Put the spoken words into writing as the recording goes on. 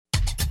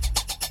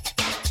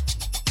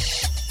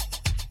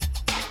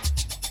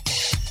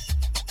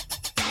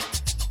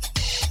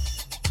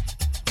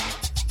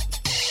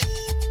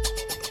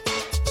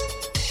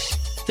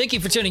Thank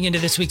you for tuning into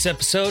this week's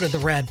episode of the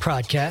Rad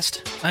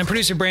Podcast. I'm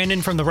producer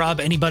Brandon from the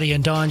Rob, Anybody,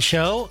 and Dawn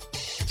show.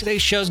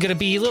 Today's show is going to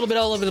be a little bit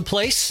all over the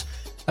place.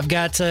 I've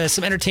got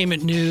some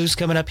entertainment news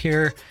coming up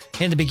here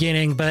in the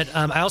beginning, but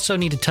I also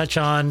need to touch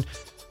on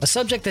a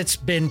subject that's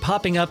been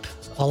popping up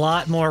a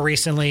lot more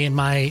recently in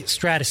my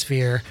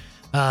stratosphere.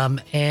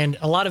 And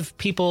a lot of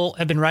people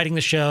have been writing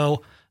the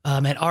show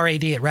at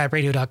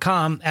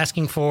rad@radradio.com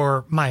asking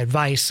for my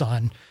advice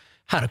on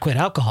how to quit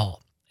alcohol.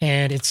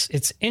 And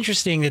it's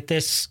interesting that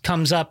this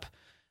comes up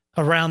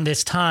around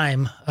this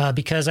time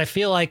because I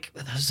feel like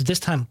this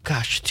time,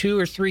 2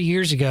 or 3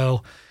 years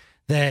ago,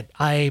 that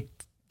I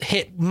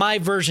hit my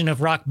version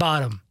of rock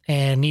bottom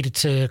and needed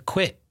to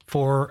quit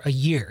for a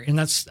year.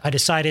 And I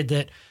decided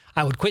that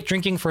I would quit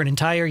drinking for an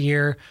entire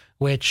year,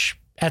 which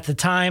at the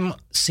time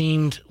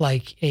seemed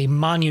like a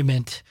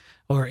monument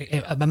or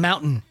a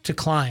mountain to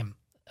climb,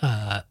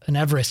 an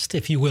Everest,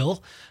 if you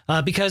will,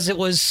 because it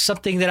was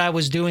something that I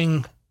was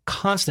doing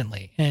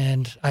constantly.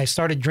 And I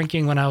started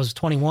drinking when I was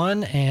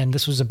 21, and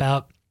this was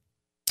about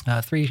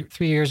three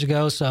years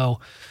ago.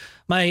 So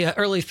my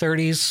early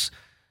 30s,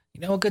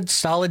 a good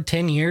solid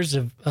 10 years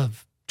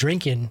of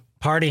drinking,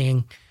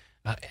 partying,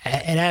 it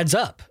adds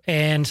up.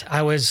 And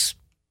I was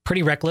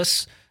pretty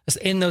reckless.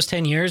 In those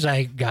 10 years,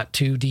 I got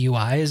 2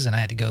 DUIs and I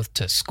had to go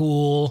to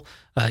school,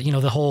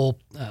 the whole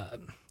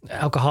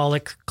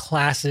alcoholic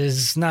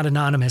classes, not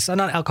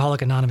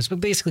Alcoholic Anonymous,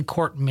 but basically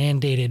court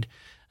mandated,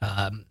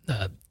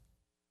 what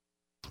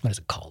is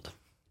it called?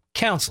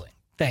 Counseling.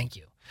 Thank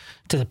you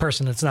to the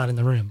person that's not in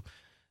the room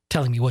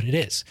telling me what it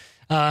is.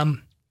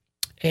 And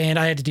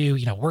I had to do,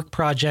 work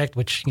project,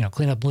 which,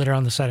 clean up litter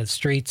on the side of the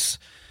streets,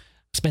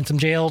 spend some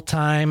jail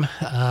time.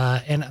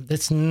 And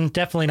it's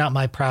definitely not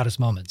my proudest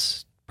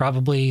moments,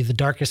 probably the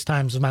darkest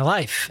times of my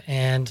life.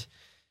 And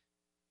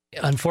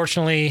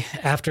unfortunately,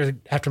 after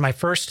my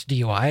first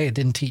DUI, it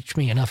didn't teach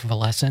me enough of a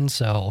lesson.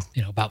 So,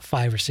 about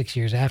 5 or 6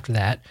 years after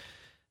that,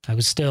 I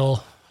was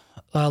still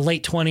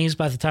late 20s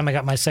by the time I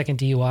got my second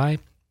DUI.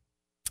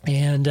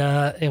 And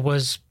it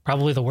was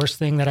probably the worst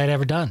thing that I'd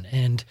ever done.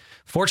 And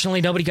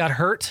fortunately, nobody got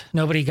hurt.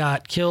 Nobody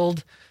got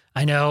killed.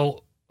 I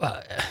know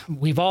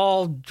we've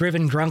all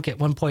driven drunk at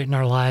one point in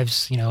our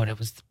lives, and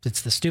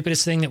it's the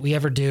stupidest thing that we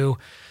ever do.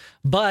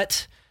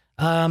 But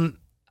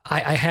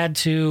I had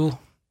to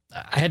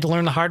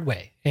learn the hard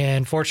way.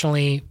 And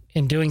fortunately,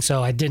 in doing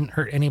so, I didn't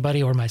hurt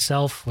anybody or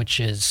myself, which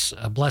is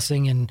a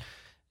blessing. And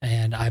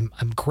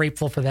I'm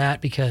grateful for that,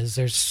 because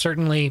there's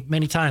certainly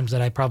many times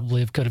that I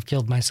probably could have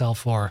killed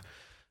myself or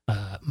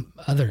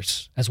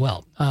others as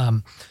well.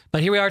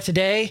 But here we are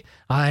today.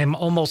 I'm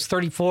almost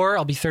 34.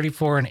 I'll be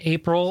 34 in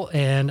April,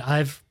 and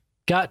I've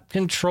got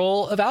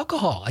control of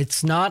alcohol.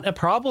 It's not a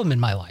problem in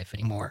my life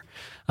anymore.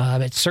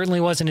 It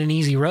certainly wasn't an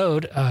easy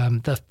road.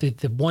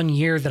 The 1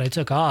 year that I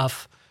took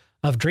off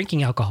of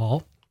drinking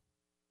alcohol,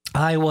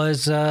 it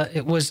was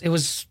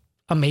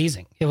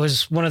amazing. It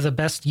was one of the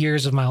best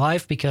years of my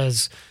life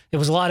because it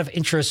was a lot of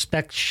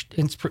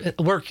introspection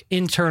work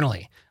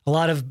internally, a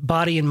lot of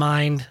body and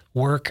mind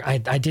work. I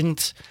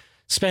didn't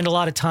spend a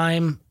lot of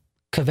time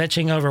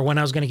kvetching over when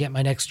I was going to get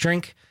my next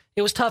drink.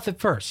 It was tough at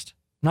first.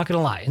 I'm not going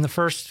to lie. In the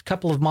first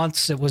couple of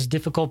months, it was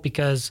difficult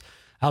because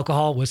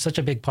alcohol was such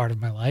a big part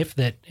of my life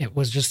that it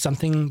was just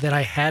something that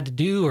I had to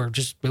do, or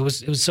just it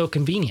was so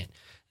convenient.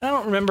 And I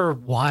don't remember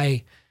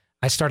why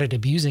I started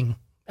abusing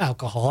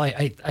alcohol.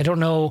 I don't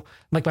know.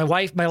 Like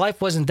my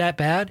life wasn't that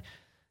bad.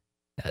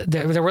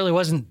 There really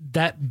wasn't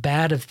that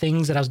bad of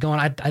things that I was going.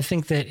 I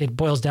think that it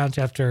boils down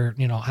to after,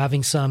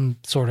 having some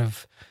sort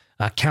of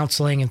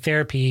counseling and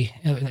therapy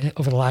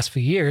over the last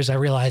few years, I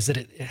realized that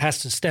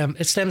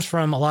it stems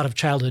from a lot of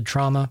childhood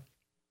trauma,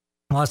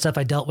 a lot of stuff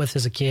I dealt with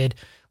as a kid,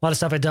 a lot of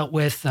stuff I dealt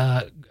with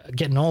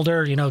getting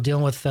older,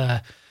 dealing with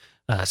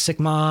sick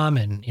mom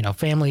and,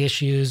 family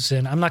issues.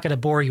 And I'm not going to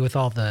bore you with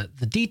all the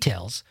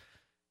details,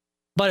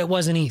 but it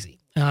wasn't easy.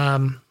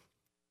 And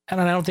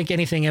I don't think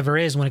anything ever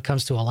is when it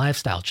comes to a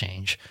lifestyle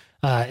change,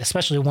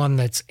 especially one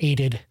that's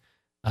aided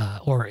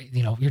or,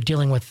 you're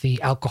dealing with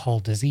the alcohol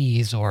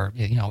disease, or,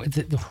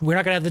 we're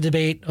not going to have the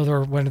debate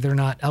over whether or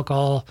not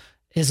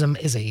alcoholism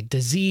is a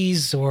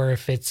disease or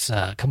if it's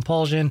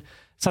compulsion.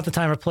 It's not the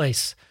time or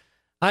place.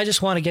 I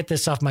just want to get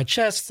this off my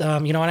chest.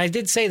 And I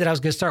did say that I was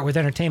going to start with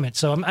entertainment.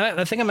 So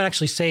I think I'm going to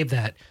actually save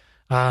that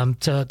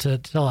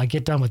till I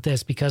get done with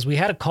this, because we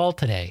had a call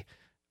today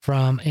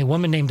from a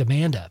woman named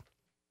Amanda.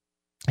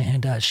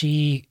 And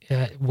she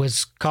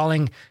was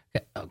calling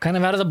kind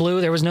of out of the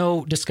blue. There was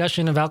no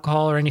discussion of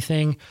alcohol or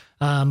anything.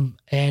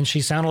 And she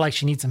sounded like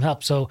she needs some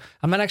help. So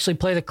I'm going to actually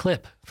play the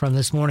clip from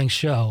this morning's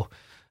show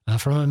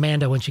from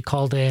Amanda when she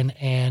called in.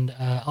 And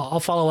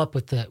I'll follow up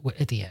at the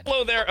end.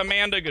 Hello there,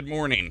 Amanda. Good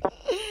morning.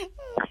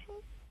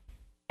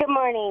 Good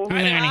morning.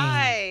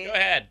 Hi. Go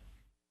ahead.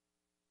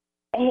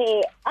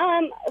 Hey,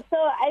 so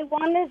I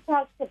wanted to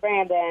talk to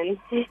Brandon.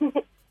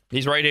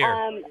 He's right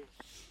here.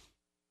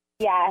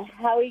 Yeah,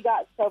 how he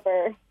got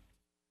sober.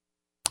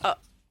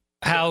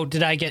 How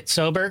did I get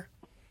sober?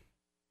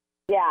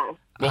 Yeah.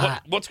 Well,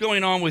 what's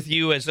going on with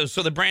you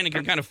so that Brandon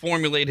can kind of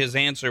formulate his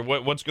answer?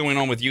 What's going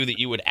on with you that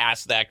you would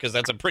ask that? Because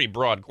that's a pretty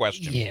broad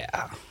question.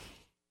 Yeah.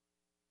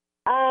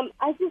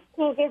 I just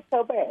can't get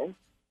sober.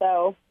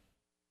 So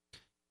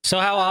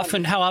how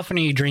often are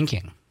you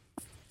drinking?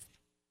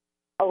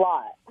 a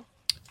lot.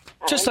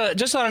 Just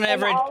on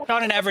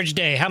an average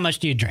day, how much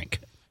do you drink?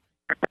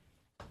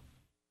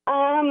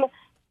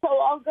 So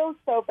I'll go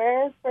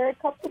sober for a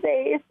couple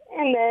days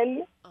and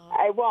then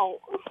I won't.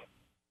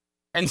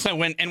 And so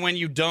when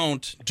you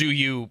don't, do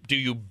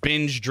you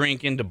binge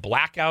drink into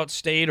blackout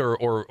state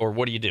or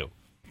what do you do?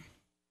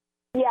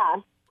 Yeah.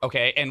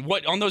 Okay, and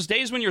what on those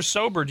days when you're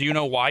sober, do you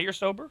know why you're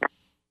sober?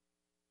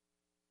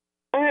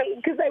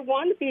 Because I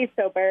want to be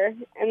sober,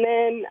 and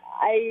then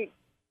I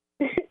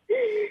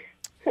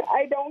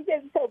don't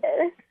get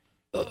sober.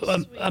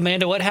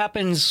 Amanda, what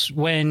happens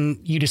when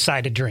you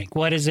decide to drink?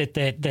 What is it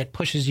that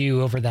pushes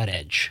you over that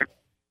edge?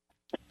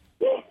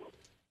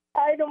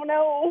 I don't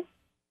know.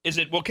 Is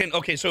it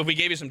so if we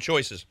gave you some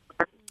choices,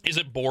 is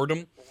it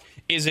boredom?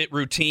 Is it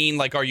routine?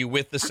 Like, are you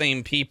with the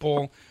same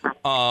people?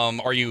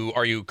 Are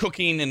you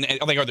cooking and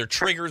like are there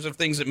triggers of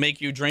things that make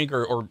you drink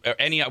or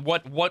any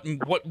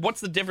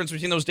what's the difference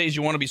between those days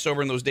you want to be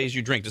sober and those days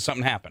you drink? Does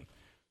something happen?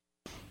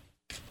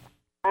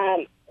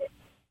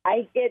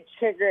 I get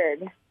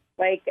triggered.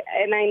 Like,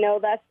 and I know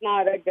that's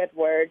not a good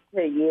word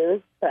to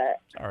use,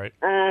 but all right.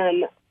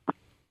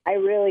 I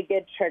really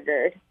get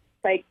triggered.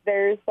 Like,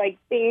 there's like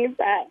things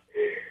that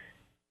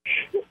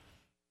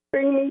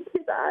bring me to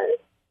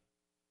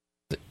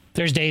that.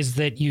 There's days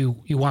that you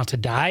want to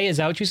die. Is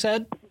that what you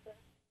said?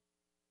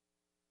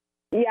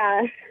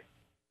 Yeah.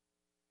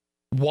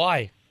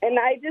 Why? And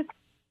I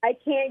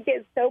can't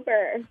get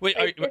sober. Wait,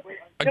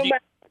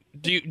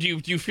 do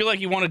you feel like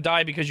you want to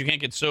die because you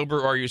can't get sober,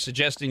 or are you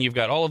suggesting you've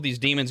got all of these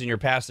demons in your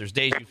past? There's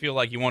days you feel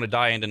like you want to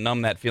die, and to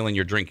numb that feeling,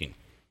 you're drinking.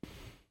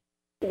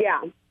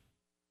 Yeah.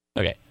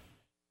 Okay.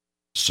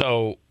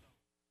 So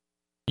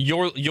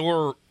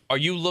are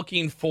you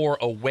looking for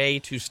a way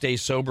to stay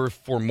sober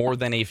for more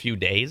than a few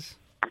days?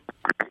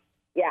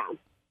 Yeah.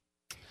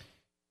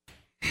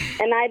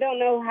 And I don't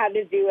know how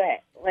to do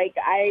it. Like,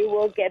 I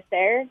will get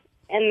there,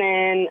 and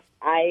then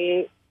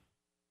I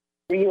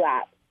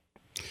relapse.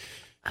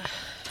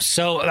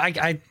 So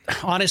I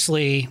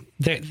honestly,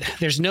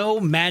 there's no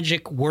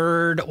magic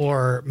word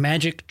or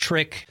magic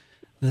trick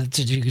to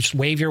just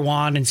wave your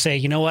wand and say,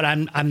 you know what,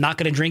 I'm not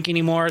going to drink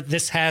anymore.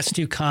 This has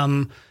to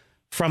come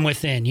from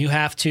within. You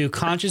have to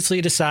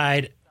consciously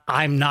decide,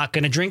 I'm not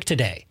going to drink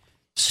today.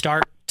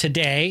 Start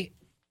today,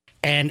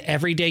 and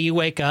every day you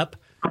wake up,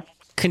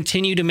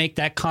 continue to make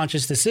that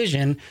conscious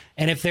decision.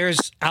 And if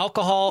there's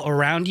alcohol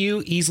around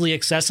you, easily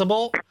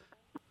accessible,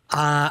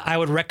 I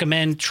would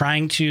recommend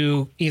trying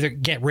to either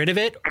get rid of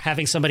it,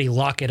 having somebody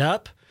lock it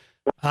up,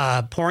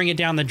 pouring it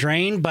down the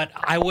drain. But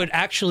I would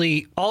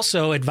actually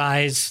also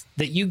advise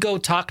that you go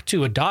talk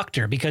to a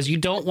doctor, because you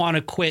don't want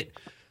to quit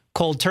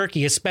cold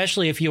turkey,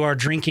 especially if you are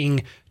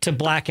drinking to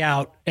black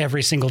out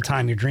every single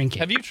time you're drinking.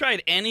 Have you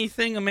tried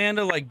anything,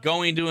 Amanda, like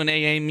going to an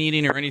AA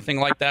meeting or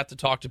anything like that to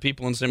talk to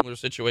people in similar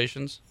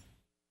situations?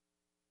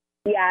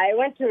 Yeah, I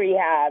went to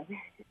rehab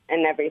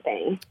and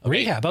everything.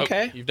 Rehab,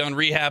 okay. You've done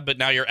rehab, but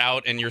now you're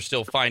out and you're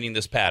still finding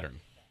this pattern.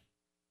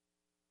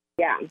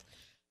 Yeah.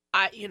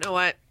 You know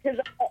what? Because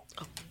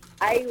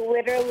I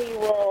literally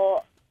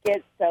will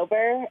get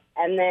sober,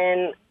 and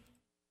then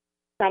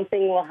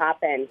something will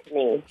happen to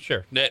me.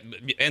 Sure.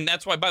 And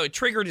that's why, by the way,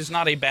 triggered is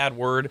not a bad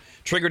word.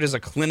 Triggered is a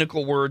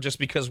clinical word. Just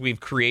because we've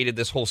created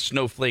this whole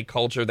snowflake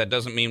culture, that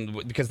doesn't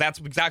mean, because that's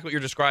exactly what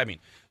you're describing.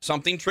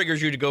 Something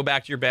triggers you to go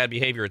back to your bad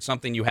behavior. It's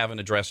something you haven't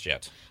addressed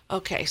yet.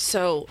 Okay,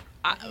 so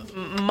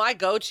my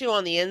go-to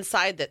on the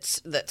inside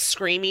that's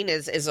screaming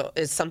is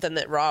something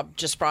that Rob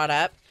just brought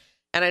up.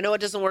 And I know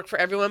it doesn't work for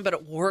everyone, but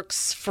it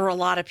works for a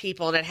lot of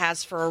people, and it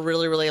has for a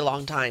really, really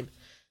long time.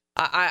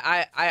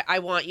 I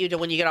want you to,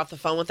 when you get off the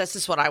phone with us,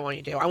 this is what I want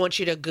you to do. I want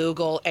you to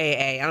Google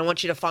AA, and I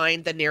want you to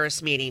find the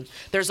nearest meeting.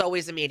 There's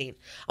always a meeting.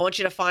 I want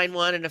you to find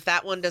one, and if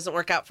that one doesn't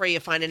work out for you,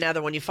 find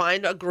another one. You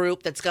find a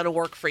group that's going to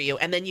work for you,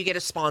 and then you get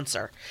a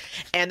sponsor.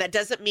 And that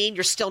doesn't mean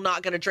you're still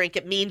not going to drink.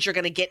 It means you're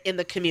going to get in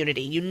the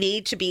community. You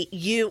need to be,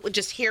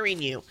 just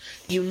hearing you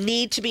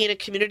need to be in a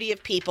community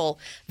of people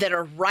that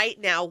are right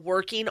now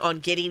working on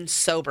getting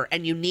sober,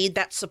 and you need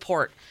that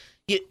support.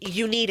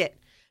 You need it.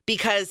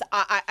 Because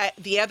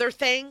the other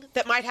thing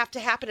that might have to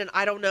happen, and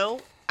I don't know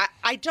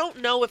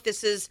if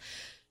this is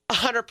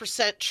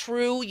 100%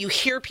 true. You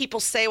hear people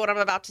say what I'm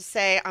about to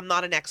say. I'm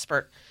not an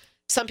expert.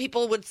 Some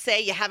people would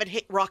say you haven't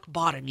hit rock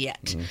bottom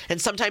yet. Mm-hmm.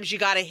 And sometimes you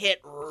got to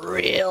hit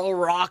real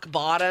rock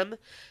bottom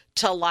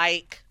to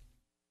like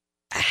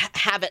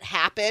have it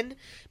happen.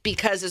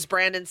 Because as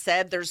Brandon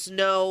said, there's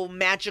no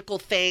magical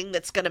thing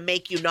that's going to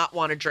make you not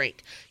want to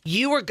drink.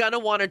 You are going to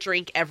want to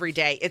drink every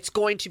day. It's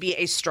going to be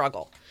a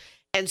struggle.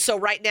 And so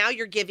right now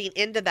you're giving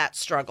into that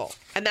struggle.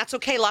 And that's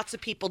okay. Lots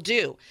of people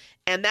do.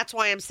 And that's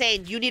why I'm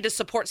saying you need a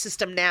support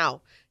system now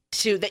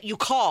that you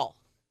call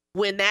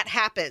when that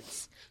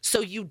happens, so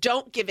you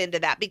don't give into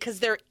that,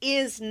 because there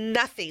is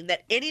nothing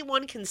that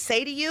anyone can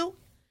say to you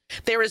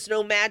There is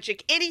no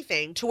magic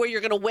anything to where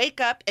you're going to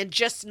wake up and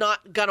just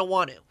not going to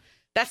want to.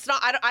 That's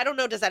not, I don't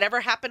know. Does that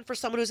ever happen for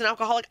someone who's an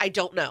alcoholic? I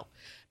don't know.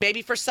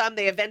 Maybe for some,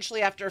 they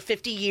eventually, after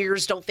 50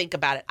 years, don't think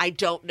about it. I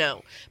don't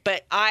know.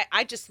 But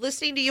I just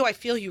listening to you, I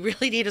feel you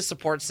really need a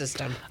support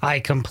system. I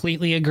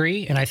completely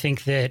agree. And I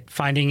think that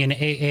finding an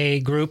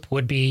AA group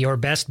would be your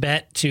best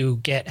bet to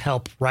get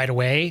help right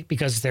away,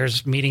 because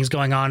there's meetings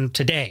going on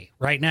today,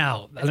 right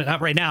now.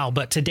 Not right now,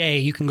 but today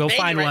you can go Maybe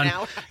find right one.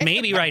 now.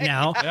 Maybe right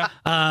now.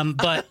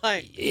 But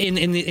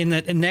in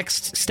the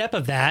next step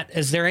of that,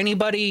 is there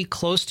anybody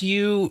close to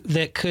you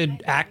that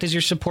could act as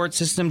your support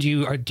system? Are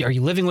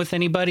you living with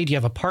anybody? Do you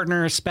have a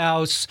partner, a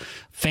spouse,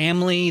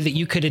 family that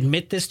you could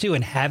admit this to?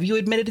 And have you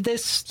admitted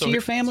this to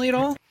your family at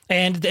all?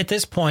 And at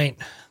this point,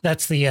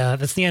 that's the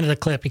end of the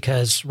clip,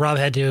 because Rob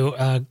had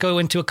to go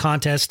into a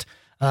contest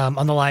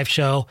on the live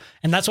show,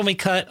 and that's when we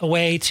cut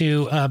away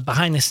to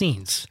behind the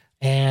scenes.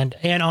 And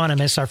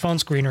Anonymous, our phone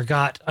screener,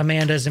 got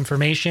Amanda's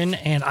information,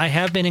 and I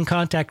have been in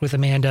contact with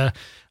Amanda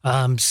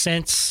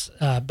since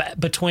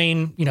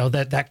between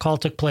that call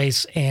took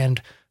place and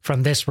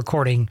from this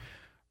recording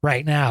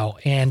right now.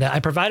 And I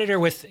provided her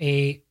with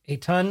a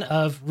ton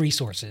of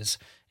resources,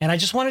 and I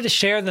just wanted to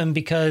share them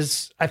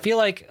because I feel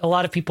like a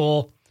lot of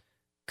people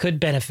could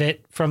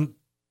benefit from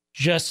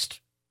just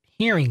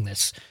hearing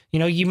this.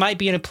 You might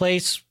be in a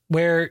place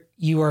where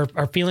you are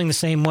feeling the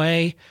same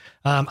way.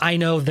 I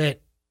know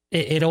that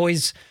it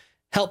always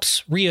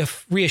helps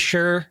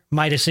reassure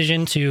my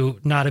decision to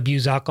not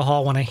abuse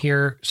alcohol when I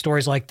hear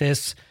stories like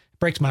this. It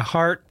breaks my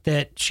heart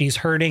that she's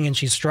hurting and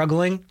she's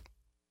struggling,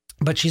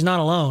 but she's not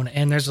alone.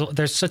 And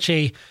there's such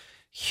a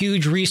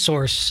huge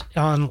resource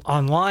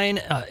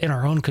online in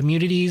our own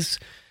communities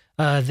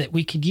that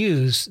we could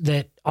use,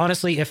 that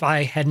honestly, if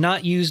I had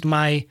not used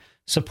my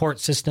support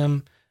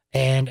system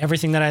and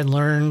everything that I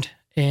learned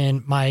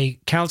in my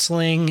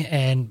counseling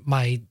and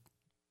my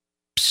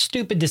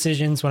stupid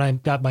decisions when I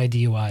got my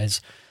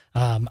DUIs,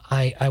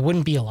 I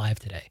wouldn't be alive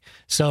today.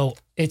 So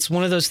it's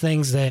one of those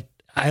things that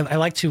I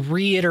like to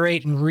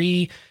reiterate and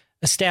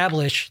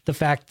reestablish the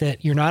fact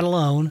that you're not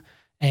alone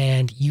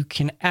and you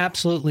can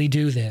absolutely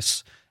do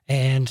this.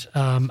 And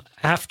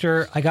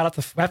after we got off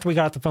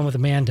the phone with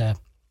Amanda,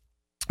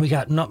 we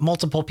got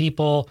multiple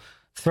people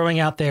throwing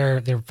out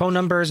their phone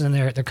numbers and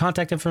their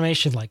contact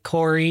information, like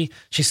Corey.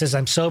 She says,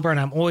 I'm sober and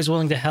I'm always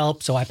willing to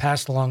help. So I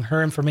passed along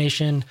her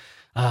information.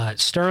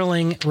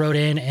 Sterling wrote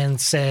in and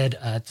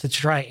said to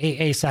try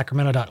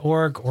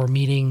aasacramento.org or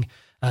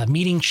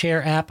meeting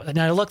chair app. And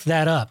I looked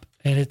that up,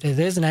 and it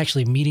isn't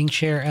actually meeting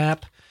chair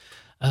app.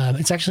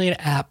 It's actually an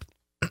app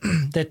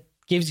that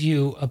gives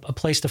you a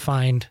place to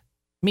find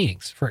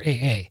meetings for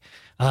AA.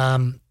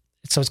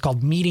 So it's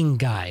called Meeting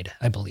Guide,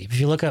 I believe. If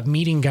you look up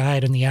Meeting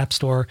Guide in the App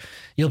Store,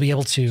 you'll be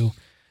able to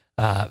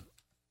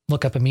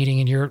look up a meeting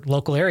in your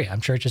local area.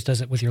 I'm sure it just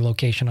does it with your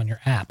location on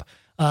your app.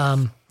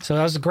 So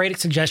that was a great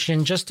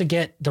suggestion just to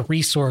get the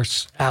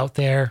resource out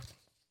there.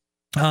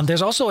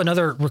 There's also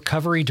another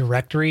recovery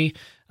directory.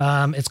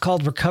 It's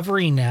called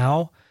Recovery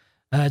Now.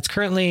 It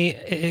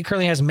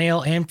currently has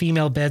male and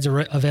female beds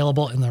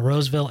available in the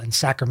Roseville and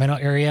Sacramento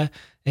area.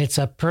 It's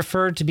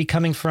preferred to be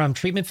coming from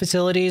treatment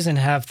facilities and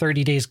have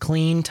 30 days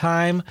clean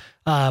time.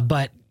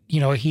 But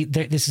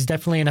this is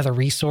definitely another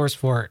resource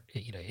for,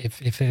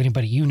 if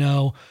anybody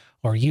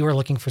or you are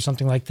looking for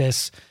something like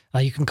this,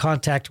 you can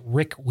contact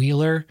Rick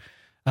Wheeler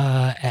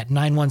at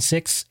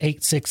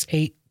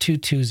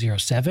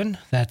 916-868-2207.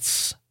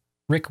 That's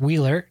Rick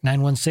Wheeler,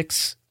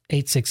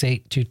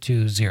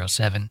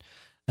 916-868-2207.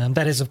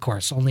 That is, of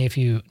course, only if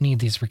you need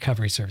these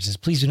recovery services.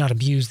 Please do not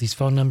abuse these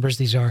phone numbers.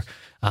 These are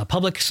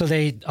public, so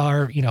they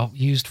are,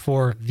 used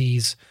for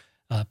these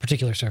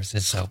particular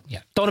services. So,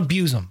 yeah, don't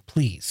abuse them,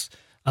 please.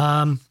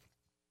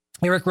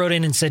 Eric wrote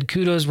in and said,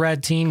 kudos,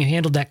 rad team. You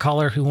handled that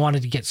caller who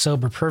wanted to get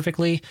sober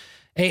perfectly.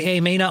 AA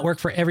may not work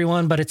for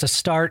everyone, but it's a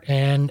start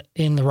and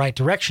in the right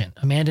direction.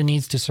 Amanda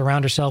needs to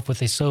surround herself with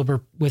the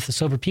sober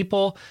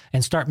people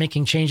and start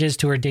making changes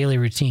to her daily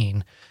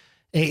routine.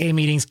 AA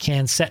meetings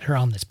can set her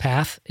on this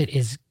path. It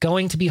is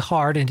going to be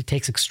hard and it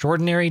takes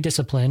extraordinary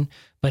discipline,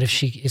 but if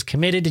she is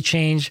committed to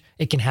change,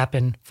 it can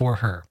happen for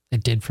her.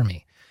 It did for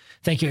me.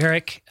 Thank you,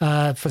 Eric,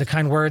 for the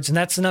kind words. And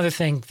that's another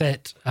thing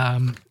that,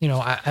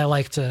 I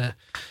like to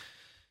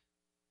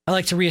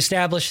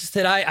reestablish, is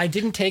that I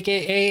didn't take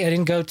AA. I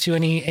didn't go to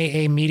any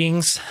AA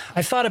meetings.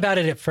 I thought about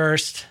it at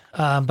first,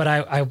 but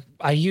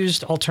I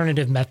used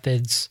alternative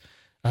methods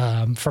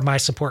for my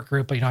support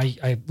group.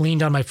 I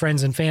leaned on my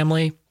friends and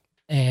family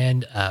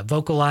and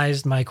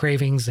vocalized my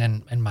cravings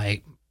and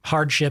my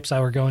hardships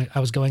I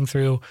was going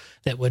through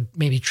that would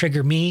maybe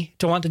trigger me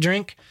to want to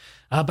drink.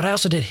 But I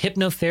also did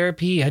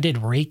hypnotherapy. I did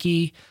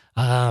Reiki,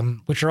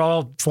 which are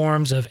all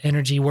forms of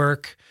energy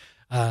work.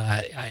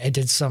 I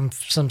did some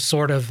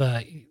sort of,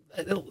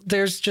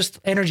 there's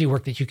just energy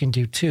work that you can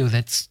do too.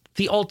 That's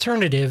the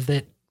alternative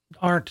that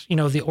aren't,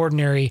 the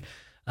ordinary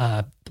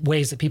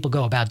ways that people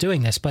go about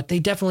doing this, but they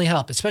definitely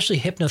help, especially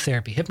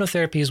hypnotherapy.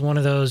 Hypnotherapy is one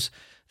of those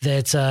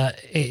that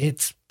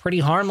it's pretty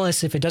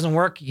harmless. If it doesn't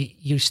work,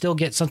 you still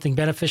get something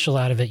beneficial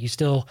out of it. You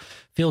still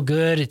feel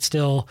good. It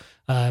still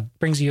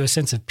brings you a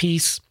sense of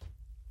peace.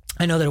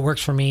 I know that it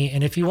works for me.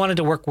 And if you wanted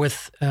to work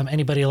with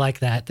anybody like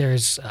that,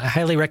 I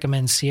highly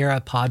recommend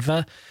Sierra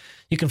Padva.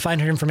 You can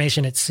find her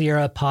information at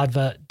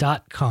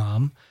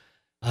sierrapadva.com.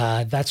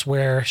 That's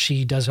where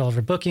she does all of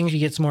her bookings. You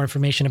get some more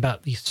information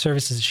about the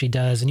services she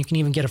does, and you can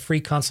even get a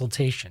free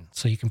consultation.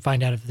 So you can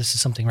find out if this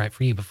is something right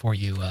for you before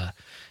you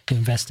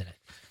invest in it.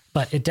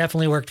 But it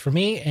definitely worked for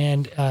me.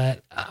 And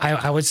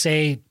I would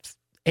say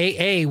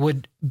AA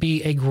would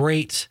be a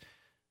great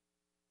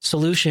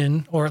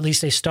solution, or at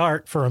least a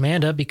start for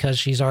Amanda, because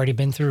she's already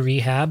been through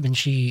rehab and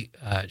she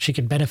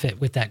could benefit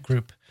with that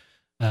group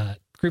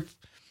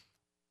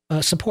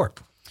support.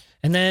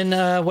 And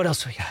then what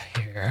else we got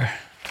here?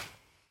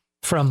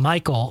 From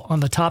Michael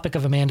on the topic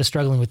of Amanda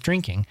struggling with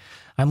drinking.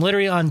 I'm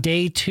literally on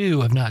day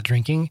 2 of not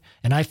drinking,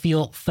 and I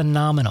feel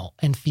phenomenal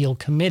and feel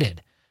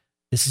committed.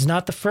 This is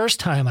not the first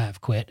time I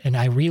have quit, and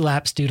I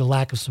relapsed due to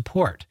lack of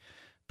support.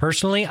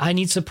 Personally, I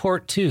need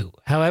support too.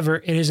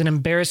 However, it is an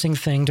embarrassing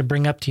thing to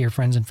bring up to your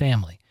friends and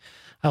family.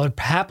 I would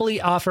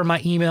happily offer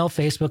my email,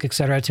 Facebook,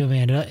 etc. to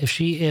Amanda if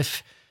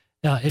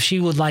she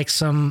would like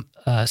some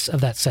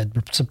of that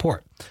said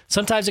support.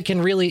 Sometimes it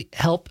can really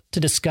help to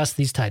discuss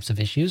these types of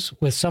issues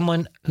with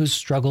someone whose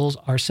struggles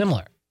are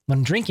similar.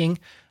 When drinking,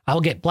 I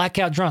will get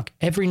blackout drunk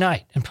every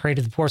night and pray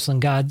to the porcelain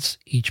gods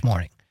each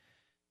morning.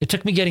 It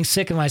took me getting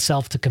sick of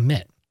myself to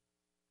commit.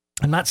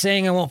 I'm not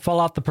saying I won't fall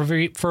off the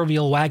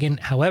proverbial wagon.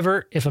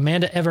 However, if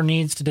Amanda ever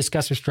needs to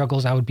discuss her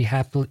struggles, I would be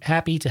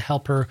happy to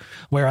help her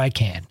where I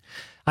can.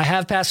 I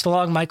have passed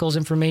along Michael's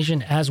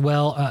information as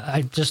well.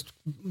 I just,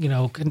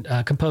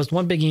 composed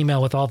one big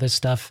email with all this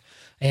stuff.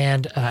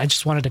 And I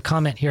just wanted to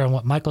comment here on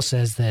what Michael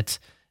says, that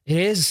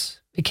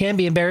it can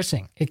be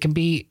embarrassing. It can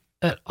be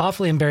an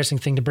awfully embarrassing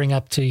thing to bring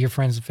up to your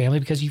friends and family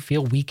because you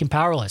feel weak and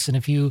powerless. And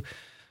if you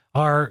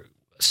are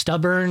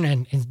stubborn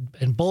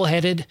and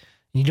bullheaded,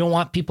 and you don't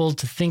want people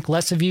to think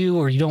less of you,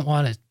 or you don't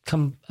want to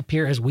come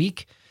appear as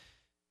weak,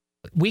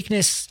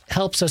 weakness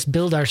helps us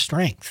build our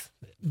strength.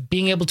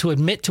 Being able to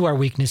admit to our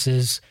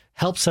weaknesses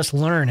helps us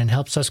learn and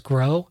helps us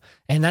grow.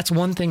 And that's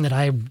one thing that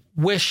I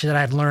wish that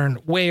I'd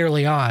learned way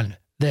early on,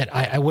 that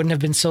I wouldn't have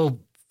been so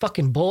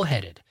fucking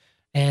bullheaded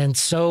and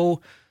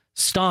so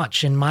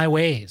staunch in my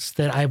ways,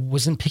 that I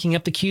wasn't picking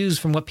up the cues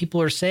from what people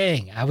are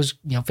saying. I was,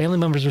 family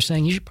members were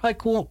saying, you should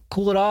probably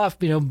cool it off,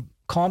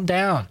 calm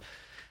down.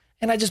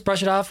 And I just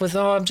brush it off with,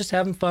 I'm just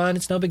having fun.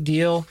 It's no big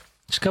deal.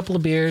 Just a couple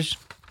of beers.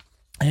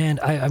 And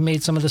I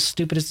made some of the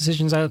stupidest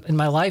decisions in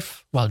my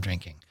life while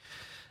drinking.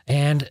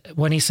 And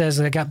when he says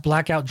that I got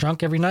blackout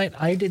drunk every night,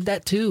 I did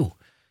that too.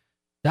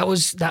 I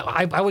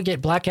would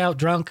get blackout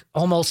drunk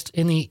almost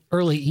in the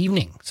early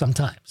evening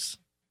sometimes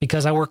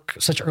because I work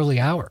such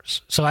early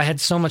hours. So I had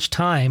so much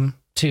time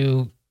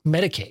to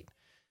medicate.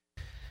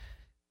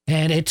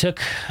 And it took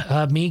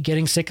me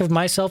getting sick of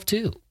myself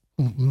too.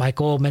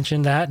 Michael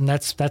mentioned that, and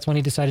that's when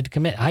he decided to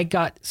commit. I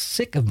got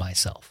sick of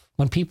myself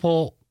when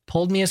people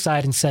pulled me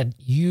aside and said,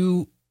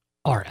 you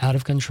are out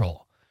of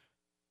control.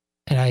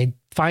 And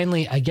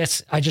I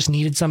guess I just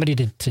needed somebody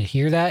to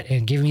hear that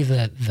and give me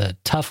the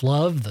tough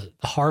love, the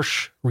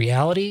harsh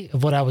reality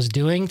of what I was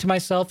doing to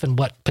myself and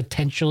what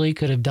potentially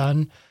could have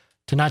done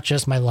to not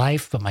just my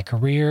life, but my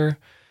career,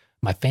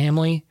 my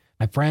family,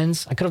 my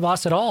friends. I could have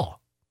lost it all.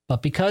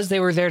 But because they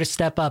were there to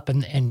step up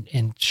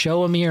and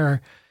show a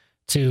mirror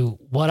to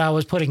what I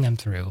was putting them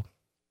through,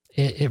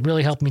 it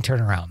really helped me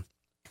turn around.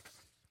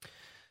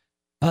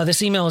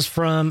 This email is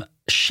from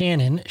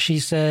Shannon. She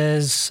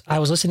says, I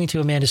was listening to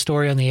Amanda's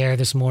story on the air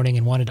this morning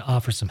and wanted to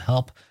offer some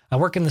help. I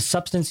work in the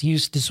substance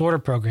use disorder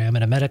program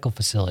at a medical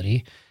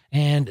facility,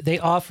 and they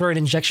offer an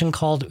injection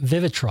called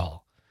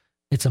Vivitrol.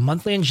 It's a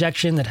monthly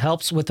injection that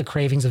helps with the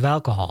cravings of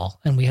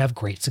alcohol, and we have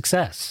great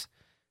success.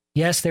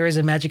 Yes, there is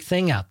a magic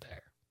thing out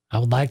there. I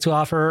would like to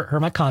offer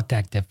her my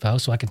contact info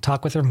so I can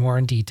talk with her more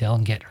in detail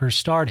and get her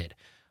started.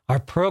 Our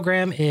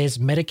program is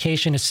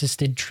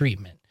medication-assisted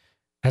treatment,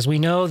 as we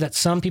know that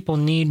some people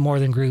need more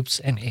than groups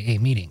and AA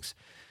meetings.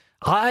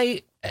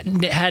 I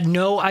had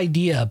no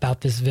idea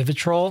about this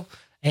Vivitrol,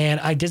 and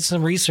I did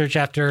some research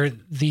after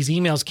these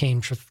emails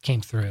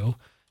came through,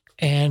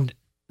 and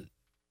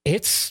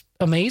it's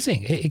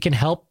amazing. It can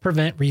help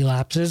prevent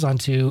relapses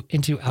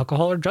into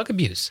alcohol or drug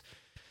abuse.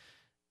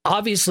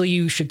 Obviously,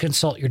 you should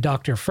consult your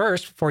doctor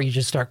first before you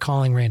just start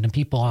calling random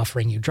people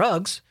offering you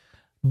drugs.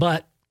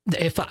 But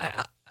if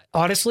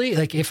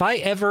I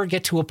ever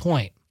get to a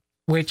point,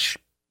 which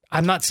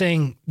I'm not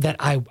saying that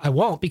I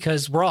won't,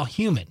 because we're all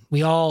human.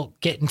 We all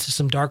get into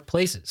some dark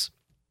places.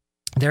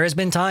 There has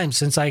been times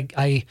since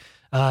I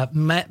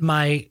met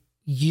my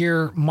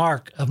year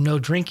mark of no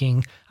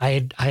drinking.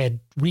 I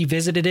had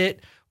revisited it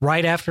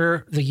right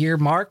after the year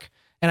mark,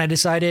 and I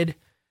decided,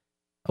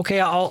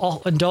 okay,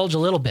 I'll indulge a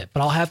little bit,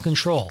 but I'll have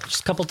control.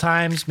 Just a couple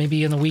times,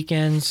 maybe in the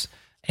weekends.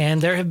 And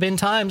there have been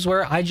times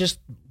where I just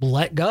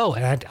let go,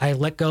 and I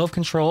let go of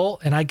control,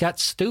 and I got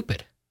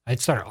stupid. I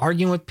started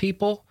arguing with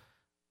people,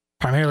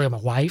 primarily my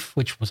wife,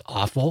 which was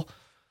awful.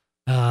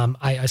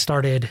 I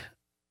started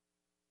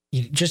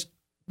just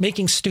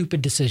making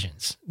stupid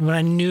decisions when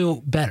I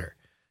knew better.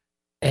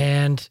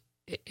 And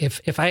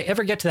if I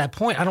ever get to that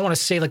point, I don't want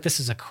to say like this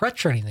is a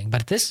crutch or anything,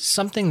 but this is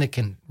something that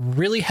can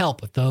really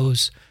help with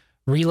those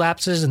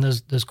relapses and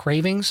those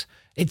cravings.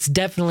 It's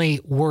definitely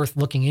worth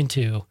looking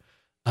into,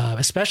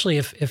 especially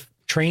if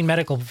trained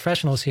medical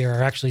professionals here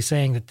are actually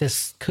saying that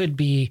this could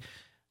be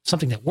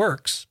something that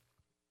works.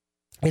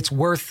 It's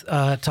worth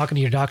talking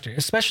to your doctor,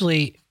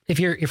 especially if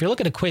you're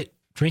looking to quit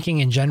drinking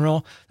in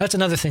general. That's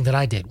another thing that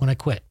I did when I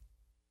quit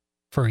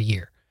for a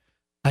year.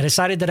 I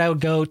decided that I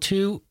would go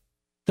to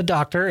the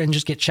doctor and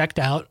just get checked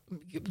out,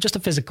 just a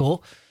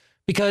physical,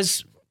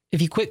 because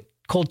if you quit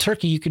cold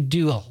turkey, you could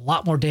do a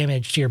lot more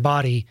damage to your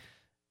body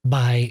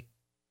by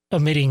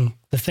omitting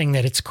the thing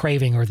that it's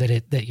craving or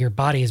that your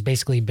body has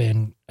basically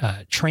been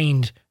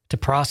trained to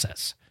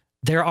process.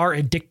 There are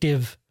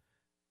addictive,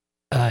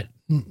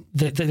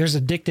 there's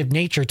addictive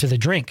nature to the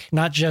drink,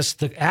 not just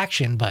the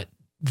action, but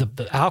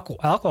the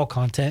alcohol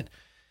content.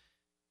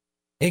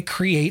 It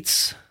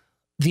creates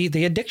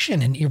the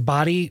addiction, and your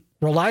body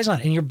relies on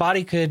it, and your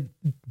body could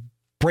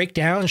break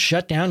down,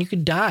 shut down. You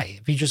could die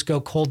if you just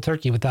go cold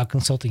turkey without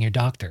consulting your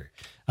doctor.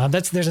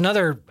 There's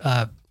another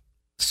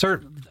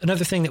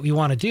thing that we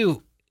want to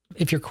do.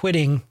 If you're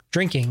quitting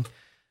drinking,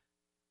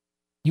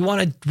 you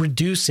want to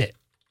reduce it,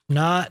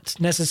 not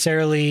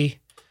necessarily.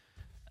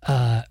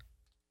 There's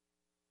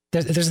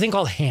a thing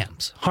called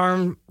HAMS,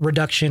 harm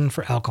reduction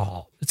for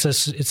alcohol. It's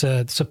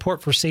a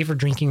support for safer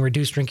drinking,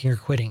 reduced drinking, or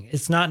quitting.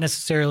 It's not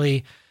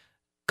necessarily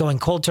going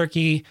cold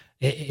turkey.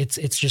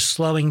 It's just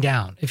slowing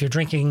down. If you're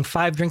drinking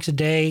 5 drinks a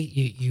day,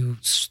 you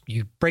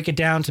break it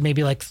down to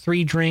maybe like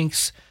 3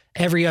 drinks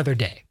every other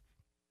day.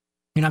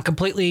 You're not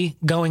completely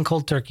going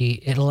cold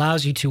turkey. It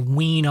allows you to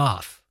wean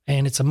off,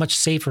 and it's a much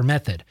safer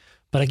method.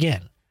 But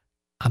again,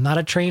 I'm not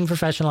a trained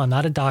professional. I'm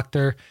not a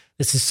doctor.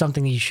 This is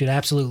something that you should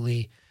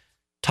absolutely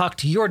talk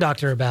to your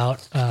doctor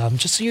about,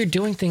 just so you're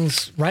doing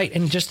things right,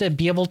 and just to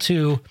be able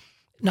to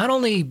not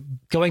only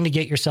going to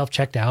get yourself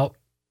checked out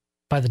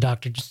by the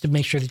doctor just to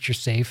make sure that you're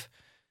safe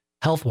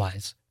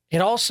health-wise. It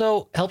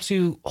also helps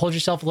you hold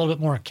yourself a little bit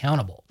more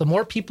accountable. The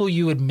more people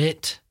you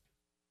admit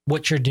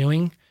what you're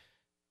doing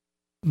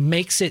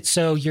makes it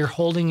so you're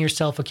holding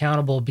yourself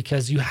accountable,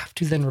 because you have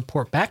to then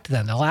report back to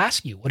them. They'll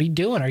ask you, what are you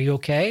doing? Are you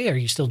okay? Are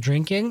you still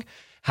drinking?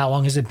 How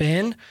long has it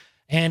been?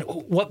 And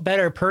what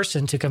better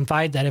person to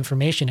confide that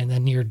information in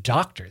than your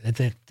doctor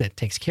that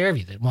takes care of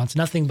you, that wants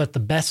nothing but the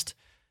best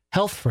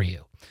health for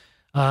you.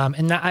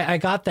 And I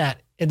got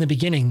that in the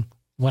beginning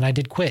when I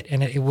did quit,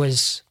 and it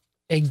was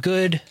a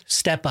good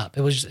step up.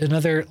 It was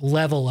another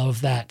level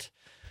of that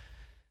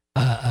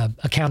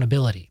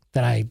accountability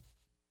that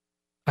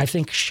I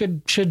think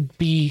should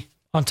be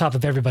on top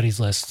of everybody's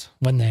list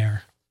when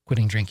they're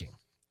quitting drinking.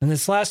 And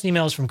this last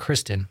email is from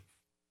Kristen.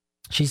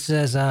 She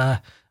says,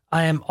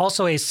 I am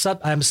also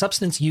I'm a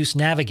substance use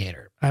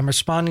navigator. I'm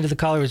responding to the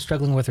caller who's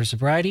struggling with her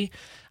sobriety.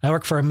 I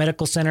work for a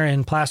medical center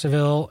in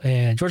Placerville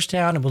and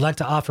Georgetown, and would like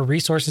to offer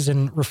resources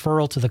and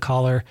referral to the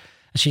caller.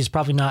 She's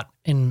probably not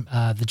in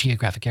the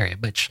geographic area,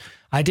 which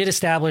I did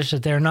establish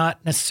that they're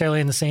not necessarily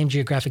in the same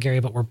geographic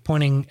area, but we're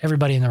pointing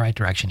everybody in the right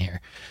direction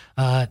here.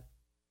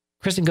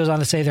 Kristen goes on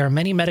to say there are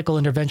many medical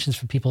interventions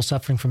for people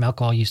suffering from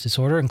alcohol use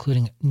disorder,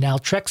 including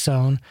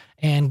naltrexone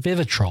and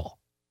Vivitrol,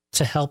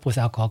 to help with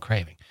alcohol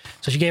craving.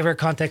 So she gave her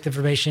contact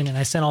information, and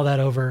I sent all that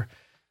over.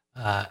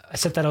 I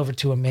sent that over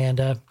to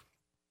Amanda,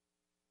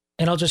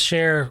 and I'll just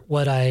share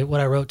what I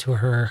wrote to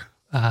her.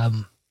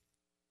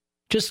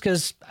 Just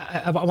because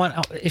I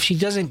want, if she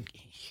doesn't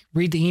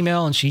read the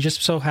email and she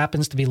just so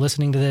happens to be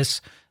listening to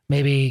this,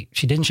 maybe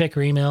she didn't check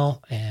her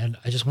email, and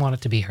I just want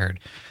it to be heard.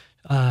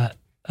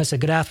 I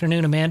said, good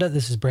afternoon, Amanda.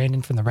 This is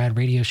Brandon from the Rad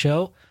Radio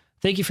Show.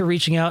 Thank you for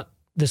reaching out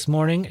this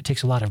morning. It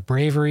takes a lot of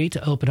bravery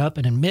to open up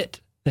and admit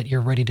that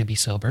you're ready to be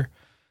sober.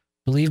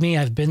 Believe me,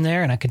 I've been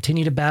there, and I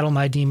continue to battle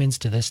my demons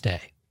to this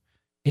day.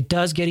 It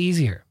does get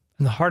easier,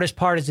 and the hardest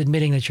part is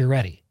admitting that you're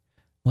ready.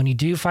 When you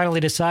do finally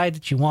decide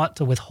that you want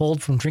to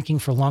withhold from drinking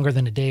for longer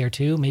than a day or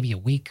two, maybe a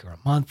week or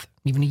a month,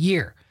 even a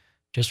year,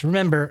 just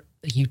remember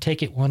that you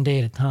take it one day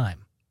at a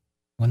time.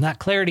 When that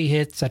clarity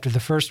hits after the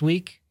first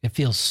week, it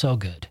feels so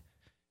good.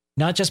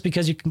 Not just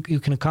because you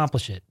can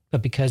accomplish it,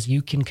 but because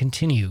you can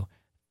continue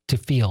to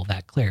feel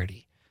that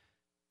clarity.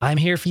 I'm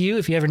here for you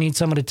if you ever need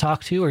someone to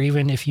talk to, or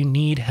even if you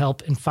need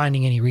help in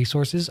finding any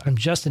resources. I'm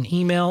just an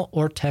email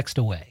or text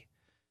away.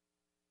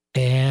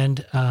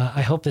 And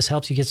I hope this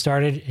helps you get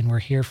started, and we're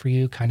here for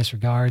you. Kindest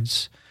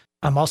regards.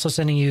 I'm also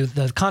sending you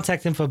the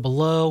contact info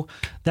below.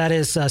 That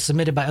is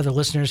submitted by other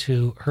listeners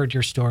who heard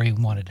your story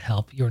and wanted to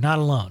help. You're not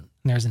alone.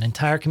 There's an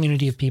entire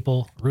community of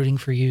people rooting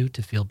for you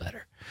to feel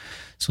better.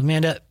 So,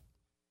 Amanda,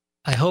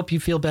 I hope you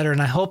feel better,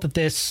 and I hope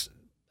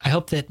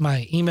that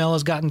my email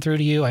has gotten through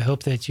to you. I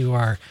hope that you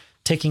are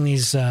taking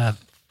these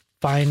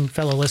fine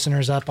fellow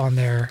listeners up on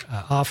their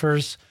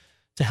offers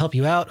to help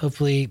you out.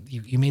 Hopefully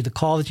you made the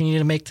call that you needed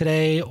to make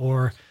today,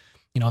 or,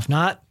 if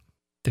not,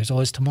 there's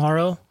always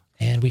tomorrow,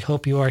 and we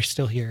hope you are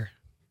still here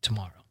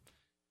tomorrow.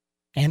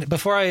 And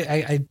before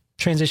I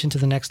transition to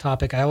the next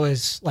topic, I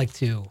always like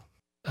to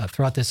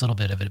throw out this little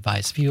bit of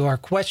advice. If you are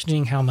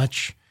questioning how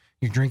much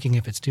you're drinking,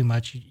 if it's too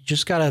much, you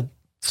just got to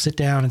sit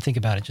down and think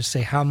about it. Just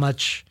say how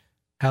much,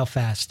 how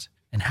fast,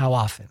 and how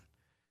often.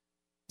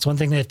 It's one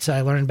thing that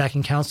I learned back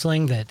in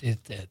counseling that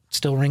it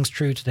still rings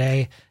true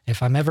today.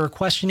 If I'm ever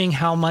questioning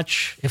how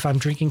much, if I'm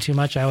drinking too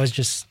much, I always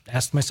just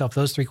ask myself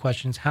those 3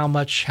 questions: how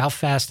much, how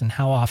fast, and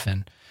how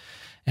often.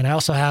 And I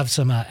also have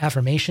some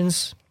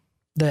affirmations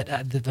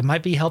that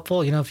might be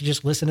helpful. You know, if you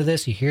just listen to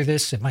this, you hear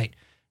this, it might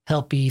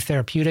help be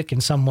therapeutic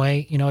in some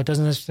way. You know, it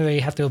doesn't necessarily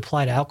have to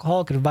apply to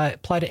alcohol. It could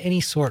apply to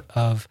any sort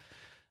of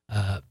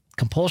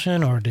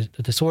compulsion or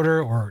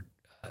disorder or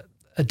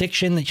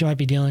addiction that you might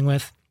be dealing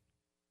with.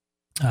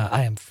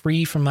 I am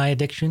free from my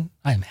addiction.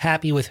 I am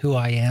happy with who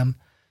I am.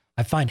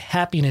 I find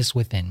happiness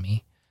within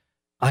me.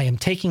 I am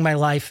taking my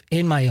life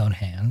in my own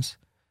hands.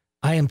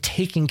 I am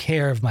taking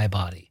care of my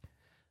body.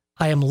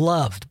 I am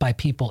loved by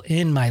people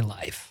in my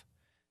life.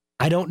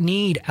 I don't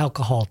need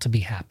alcohol to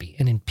be happy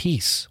and in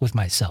peace with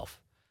myself.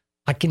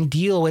 I can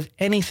deal with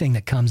anything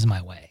that comes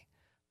my way.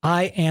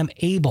 I am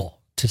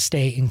able to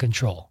stay in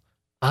control.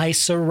 I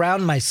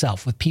surround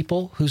myself with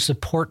people who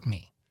support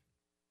me.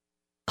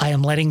 I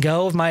am letting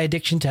go of my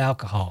addiction to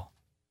alcohol.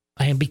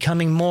 I am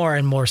becoming more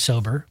and more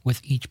sober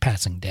with each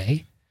passing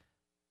day.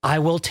 I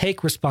will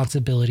take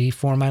responsibility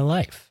for my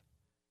life.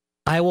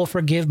 I will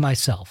forgive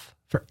myself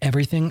for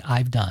everything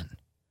I've done.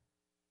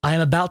 I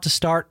am about to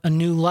start a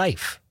new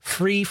life,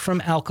 free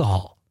from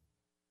alcohol.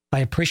 I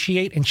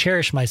appreciate and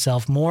cherish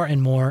myself more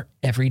and more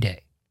every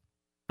day.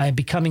 I am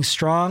becoming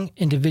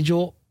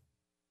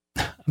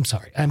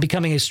I'm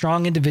becoming a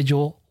strong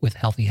individual with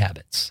healthy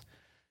habits.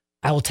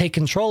 I will take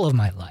control of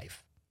my life.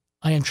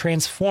 I am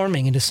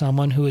transforming into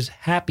someone who is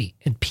happy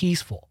and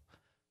peaceful.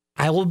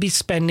 I will be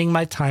spending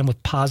my time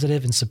with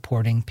positive and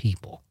supporting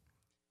people.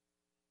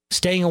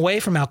 Staying away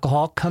from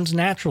alcohol comes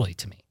naturally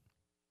to me.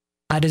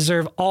 I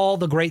deserve all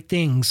the great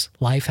things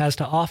life has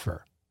to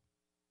offer.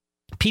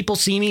 People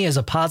see me as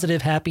a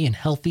positive, happy, and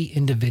healthy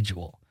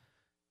individual.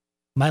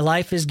 My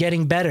life is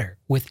getting better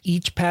with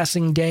each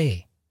passing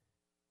day.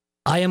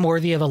 I am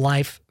worthy of a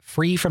life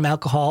free from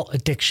alcohol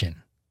addiction.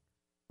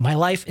 My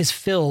life is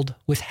filled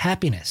with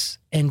happiness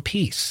and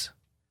peace.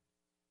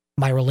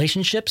 My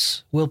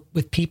relationships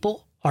with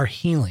people are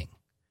healing.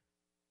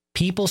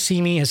 People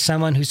see me as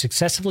someone who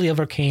successfully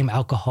overcame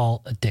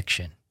alcohol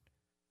addiction.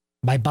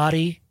 My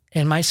body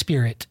and my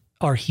spirit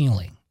are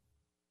healing.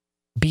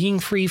 Being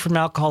free from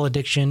alcohol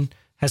addiction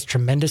has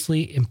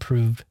tremendously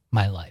improved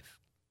my life.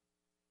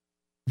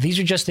 These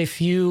are just a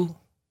few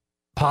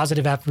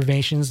positive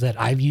affirmations that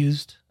I've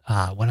used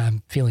when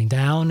I'm feeling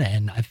down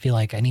and I feel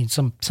like I need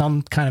some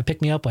kind of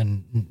pick me up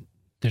when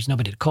there's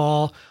nobody to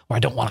call, or I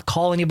don't want to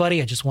call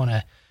anybody. I just want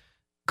to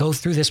go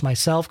through this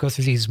myself, go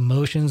through these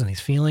emotions and these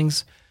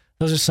feelings.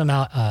 Those are some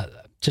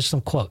just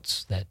some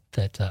quotes that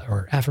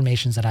or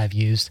affirmations that I've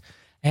used.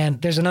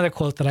 And there's another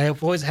quote that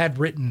I've always had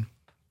written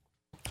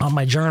on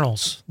my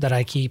journals that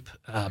I keep.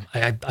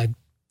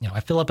 I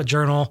fill up a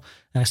journal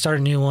and I start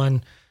a new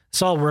one.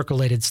 It's all work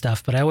related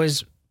stuff, but I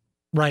always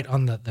write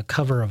on the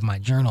cover of my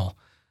journal,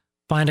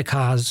 find a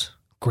cause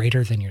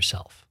greater than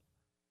yourself.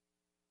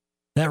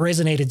 That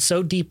resonated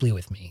so deeply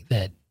with me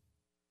that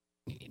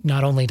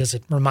not only does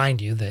it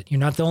remind you that you're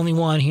not the only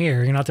one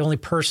here, you're not the only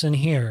person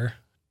here,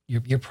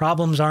 your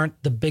problems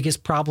aren't the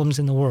biggest problems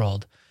in the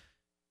world,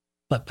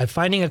 but by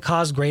finding a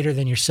cause greater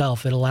than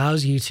yourself, it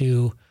allows you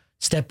to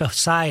step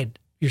outside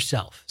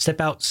yourself,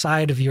 step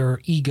outside of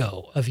your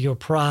ego, of your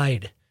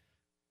pride,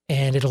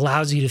 and it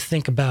allows you to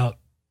think about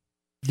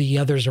the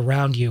others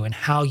around you and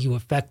how you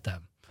affect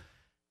them.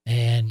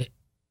 And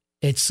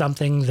it's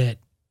something that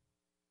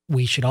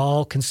we should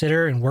all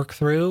consider and work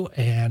through,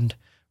 and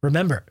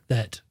remember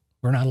that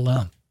we're not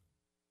alone.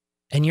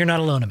 And you're not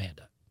alone,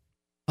 Amanda.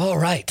 All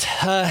right.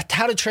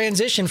 How to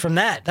transition from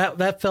that?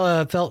 That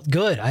felt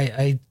good.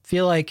 I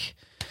feel like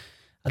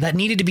that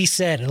needed to be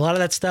said. A lot of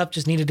that stuff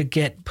just needed to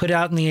get put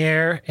out in the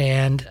air.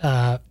 And,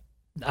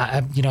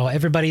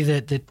 everybody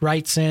that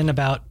writes in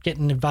about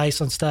getting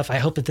advice on stuff, I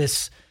hope that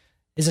this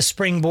is a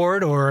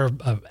springboard or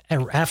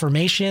an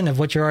affirmation of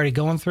what you're already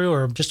going through,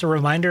 or just a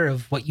reminder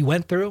of what you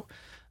went through.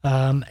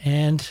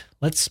 And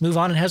let's move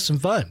on and have some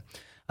fun.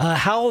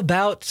 How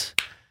about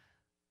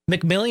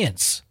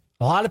McMillions?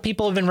 A lot of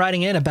people have been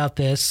writing in about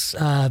this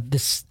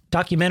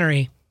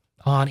documentary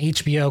on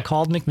HBO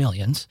called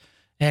McMillions,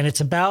 and it's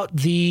about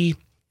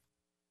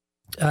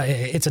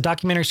it's a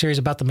documentary series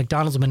about the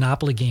McDonald's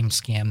Monopoly game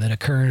scam that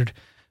occurred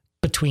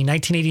between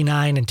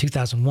 1989 and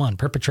 2001,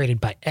 perpetrated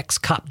by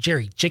ex-cop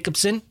Jerry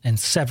Jacobson and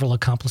several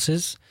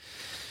accomplices.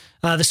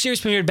 The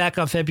series premiered back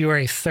on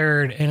February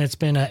 3rd, and it's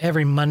been a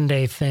every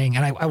Monday thing.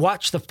 And I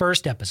watched the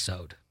first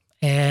episode,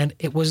 and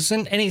it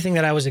wasn't anything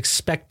that I was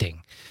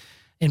expecting.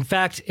 In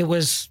fact, it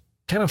was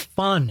kind of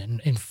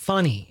fun and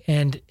funny,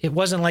 and it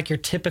wasn't like your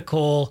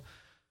typical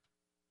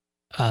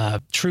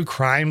true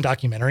crime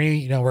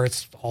documentary, where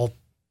it's all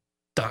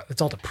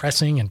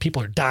depressing and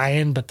people are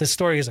dying. But this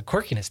story has a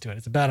quirkiness to it.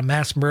 It's about a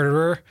mass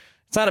murderer.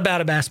 It's not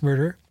about a mass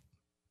murderer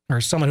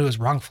or someone who was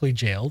wrongfully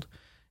jailed.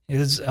 It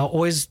was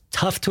always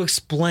tough to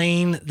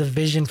explain the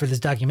vision for this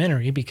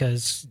documentary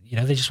because,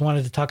 they just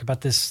wanted to talk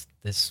about this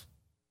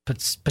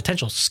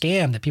potential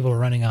scam that people were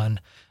running on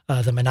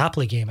the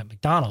Monopoly game at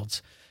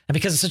McDonald's. And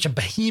because it's such a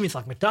behemoth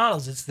like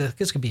McDonald's,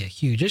 this could be a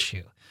huge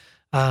issue.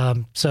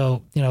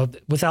 So,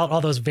 without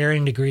all those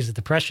varying degrees of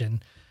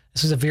depression,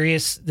 this was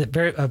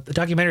a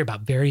documentary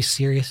about very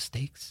serious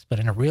stakes, but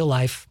in a real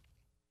life,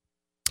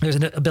 there's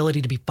an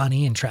ability to be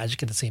funny and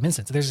tragic at the same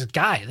instance. There's a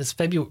guy, this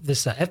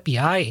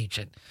FBI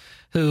agent,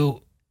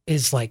 who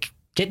is like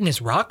getting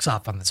his rocks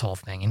off on this whole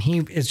thing, and he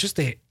is just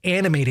an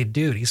animated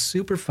dude. He's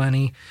super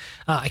funny.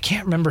 I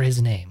can't remember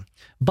his name,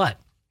 but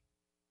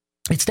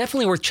it's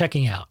definitely worth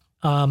checking out.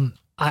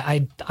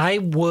 I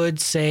would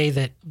say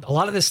that a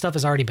lot of this stuff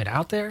has already been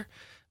out there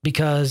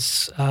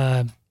because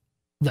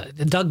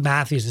Doug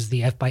Matthews is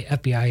the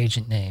FBI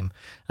agent name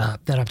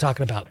that I'm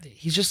talking about.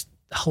 He's just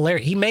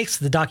hilarious. He makes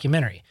the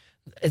documentary.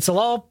 It's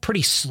all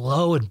pretty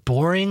slow and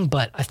boring,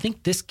 but I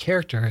think this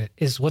character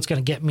is what's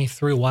going to get me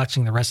through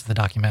watching the rest of the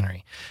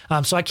documentary.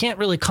 So I can't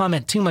really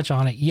comment too much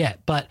on it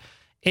yet, but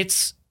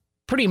it's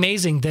pretty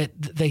amazing that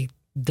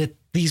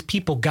these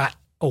people got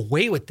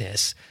away with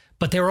this,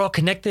 but they were all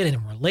connected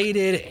and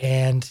related.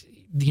 And,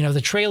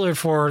 the trailer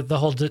for the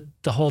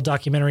whole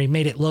documentary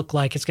made it look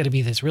like it's going to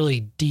be this really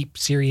deep,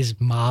 serious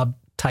mob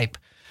type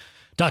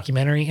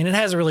documentary. And it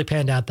hasn't really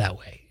panned out that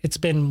way. It's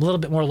been a little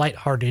bit more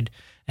lighthearted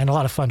and a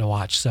lot of fun to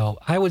watch. So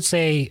I would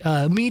say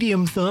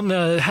medium thumb,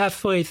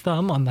 halfway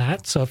thumb on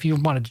that. So if you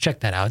wanted to check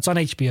that out, it's on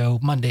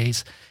HBO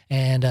Mondays,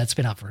 and it's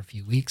been out for a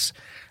few weeks.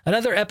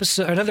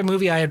 Another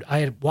movie I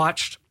had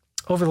watched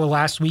over the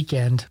last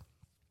weekend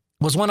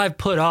was one I've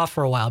put off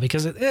for a while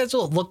because it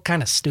looked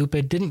kind of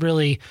stupid, didn't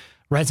really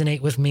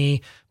resonate with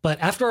me. But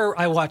after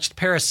I watched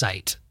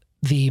Parasite,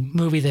 the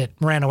movie that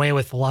ran away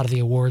with a lot of the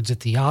awards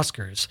at the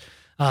Oscars,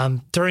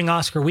 during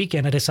Oscar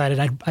weekend, I decided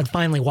I'd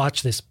finally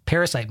watch this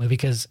Parasite movie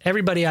because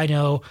everybody I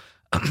know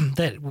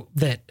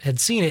that had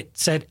seen it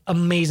said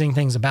amazing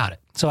things about it.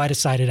 So I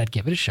decided I'd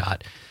give it a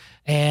shot.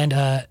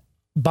 And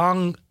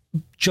Bong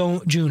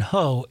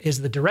Joon-ho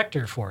is the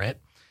director for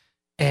it,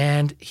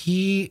 and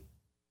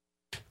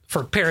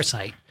for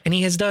Parasite, and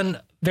he has done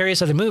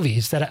various other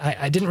movies that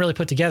I didn't really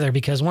put together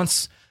because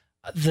once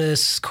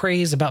this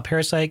craze about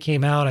Parasite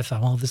came out, I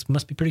thought, well, this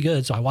must be pretty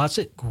good. So I watched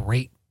it.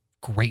 Great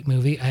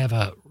movie. I have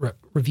a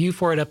review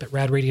for it up at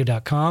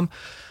radradio.com.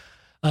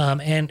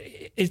 And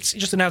it's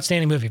just an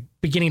outstanding movie,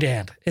 beginning to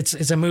end.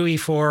 It's a movie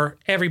for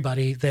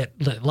everybody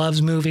that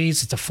loves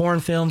movies. It's a foreign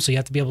film, so you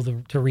have to be able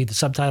to read the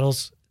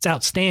subtitles. It's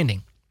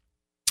outstanding.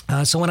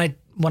 So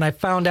when I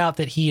found out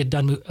that he had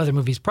done other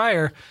movies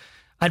prior,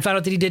 I'd found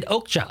out that he did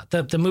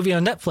Okja, the movie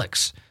on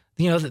Netflix.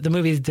 The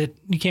movie that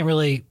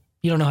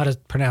you don't know how to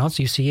pronounce.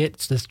 You see it.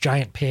 It's this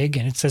giant pig,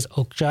 and it says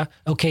Okja,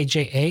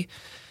 O-K-J-A.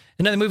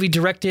 Another movie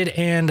directed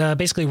and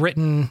basically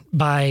written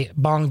by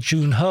Bong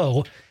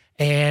Joon-ho.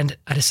 And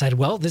I decided,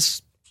 well,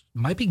 this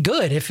might be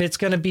good if it's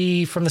going to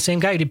be from the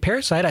same guy who did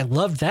Parasite. I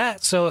love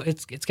that. So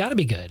it's got to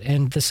be good.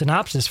 And the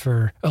synopsis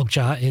for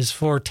Okja is,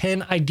 for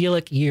 10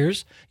 idyllic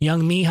years,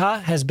 young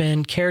Miha has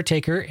been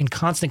caretaker and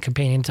constant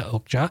companion to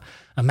Okja,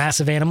 a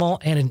massive animal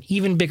and an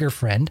even bigger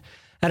friend,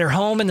 at her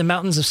home in the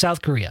mountains of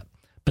South Korea.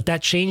 But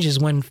that changes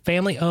when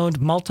family-owned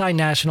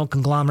multinational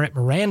conglomerate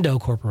Mirando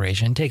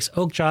Corporation takes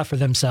Okja for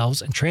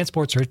themselves and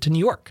transports her to New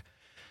York,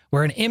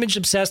 where an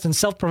image-obsessed and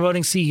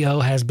self-promoting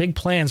CEO has big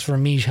plans for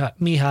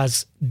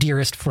Miha's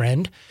dearest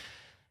friend.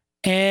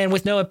 And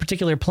with no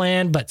particular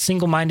plan but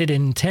single-minded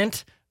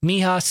intent,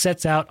 Miha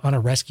sets out on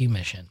a rescue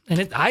mission.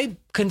 And I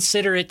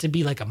consider it to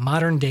be like a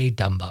modern-day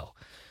Dumbo.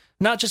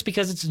 Not just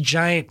because it's a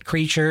giant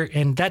creature,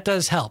 and that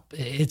does help.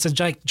 It's a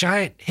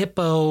giant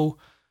hippo,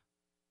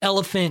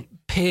 elephant,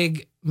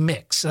 pig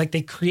mix. Like,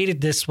 they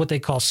created this, what they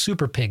call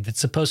super pig, that's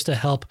supposed to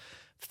help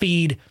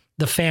feed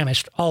the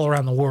famished all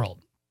around the world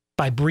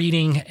by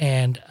breeding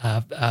and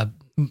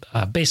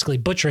basically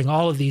butchering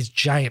all of these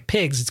giant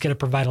pigs. It's going to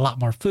provide a lot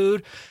more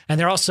food, and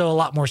they're also a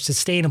lot more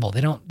sustainable.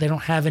 They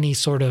don't have any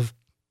sort of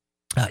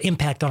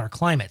impact on our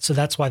climate. So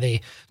that's why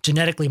they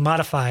genetically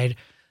modified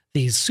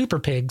these super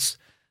pigs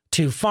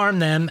to farm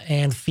them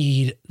and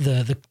feed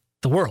the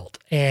world.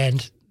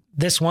 And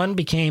this one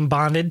became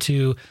bonded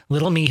to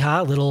little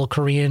Miha, little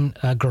Korean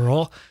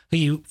girl who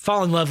you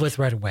fall in love with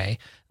right away.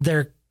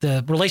 The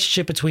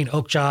relationship between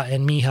Okja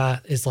and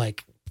Miha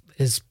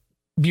is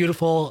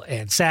beautiful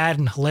and sad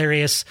and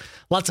hilarious.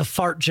 Lots of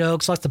fart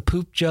jokes, lots of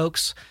poop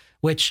jokes,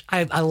 which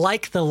I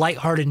like the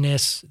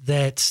lightheartedness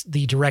that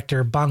the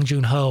director Bong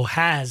Joon-ho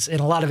has in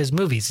a lot of his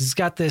movies. He's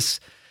got this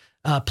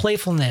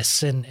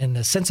playfulness and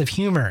the sense of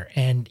humor,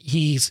 and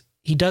he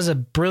does a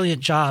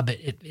brilliant job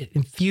at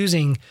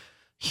infusing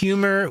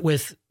humor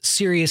with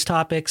serious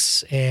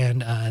topics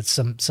and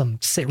some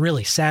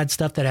really sad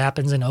stuff that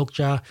happens in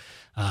Okja.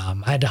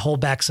 I had to hold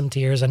back some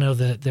tears. I know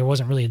that there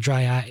wasn't really a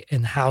dry eye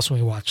in the house when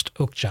we watched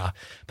Okja,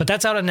 but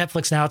that's out on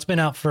Netflix now. It's been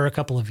out for a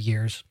couple of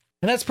years.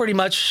 And that's pretty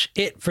much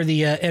it for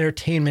the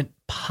entertainment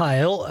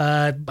pile.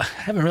 I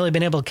haven't really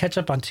been able to catch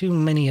up on too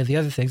many of the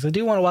other things. I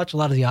do want to watch a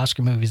lot of the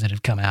Oscar movies that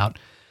have come out.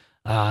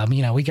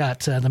 We got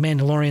The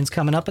Mandalorian's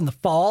coming up in the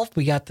fall.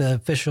 We got the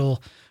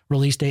official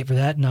release date for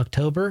that in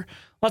October.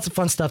 Lots of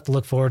fun stuff to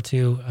look forward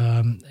to.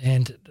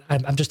 And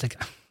I'm just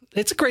like,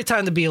 it's a great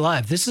time to be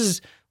alive. This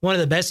is one of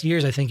the best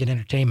years, I think, in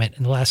entertainment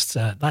in the last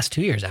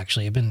 2 years,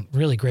 actually, have been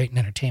really great in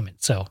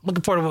entertainment. So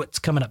looking forward to what's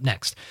coming up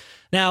next.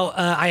 Now,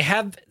 I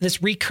have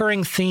this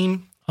recurring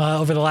theme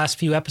over the last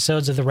few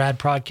episodes of the Rad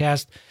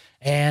Podcast,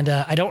 and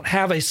I don't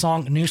have a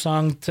new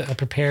song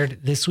prepared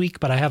this week,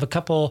 but I have a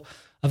couple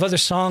of other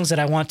songs that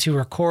I want to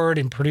record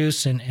and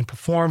produce and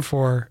perform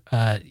for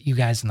you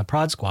guys in the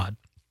Prod Squad.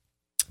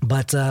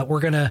 But we're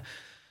gonna.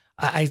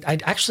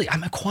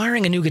 I'm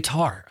acquiring a new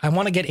guitar. I'm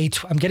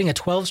getting a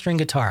 12-string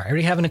guitar. I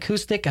already have an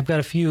acoustic. I've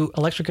got a few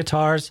electric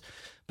guitars,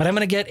 but I'm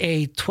going to get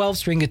a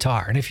 12-string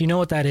guitar. And if you know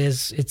what that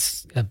is,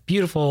 it's a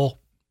beautiful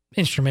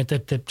instrument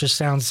that just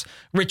sounds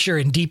richer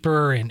and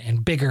deeper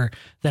and bigger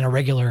than a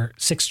regular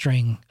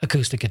 6-string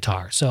acoustic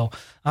guitar. So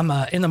I'm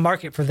in the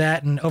market for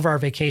that. And over our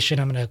vacation,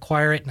 I'm going to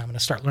acquire it and I'm going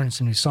to start learning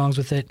some new songs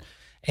with it.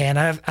 And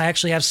I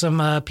actually have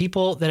some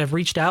people that have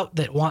reached out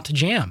that want to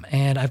jam.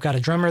 And I've got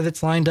a drummer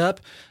that's lined up.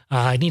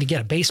 I need to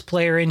get a bass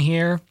player in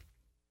here.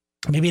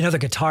 Maybe another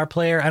guitar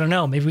player. I don't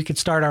know. Maybe we could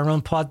start our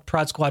own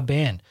Prod Squad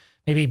band.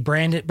 Maybe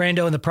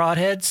Brando and the Prod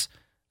Heads.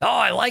 Oh,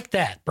 I like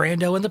that.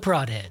 Brando and the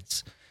Prod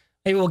Heads.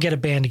 Maybe we'll get a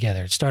band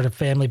together, start a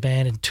family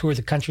band and tour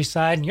the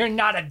countryside. And you're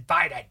not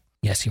invited.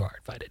 Yes, you are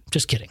invited.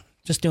 Just kidding.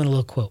 Just doing a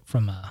little quote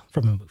from a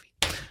movie.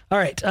 All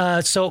right,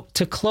 so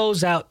to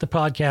close out the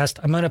podcast,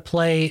 I'm going to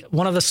play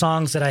one of the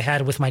songs that I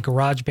had with my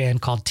garage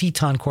band called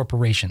Teton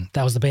Corporation.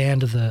 That was the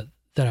band that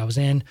I was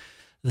in.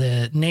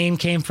 The name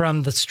came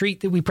from the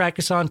street that we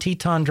practice on,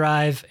 Teton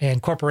Drive,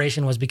 and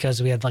Corporation was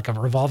because we had like a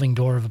revolving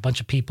door of a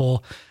bunch of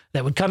people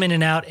that would come in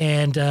and out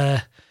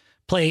and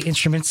play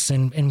instruments,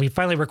 and we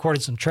finally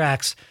recorded some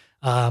tracks.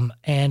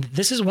 And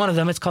this is one of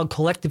them. It's called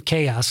Collective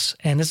Chaos,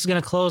 and this is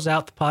going to close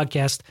out the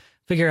podcast.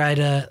 Figure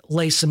I'd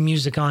lay some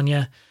music on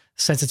you,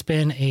 since it's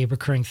been a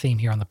recurring theme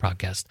here on the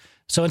podcast.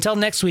 So until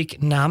next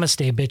week,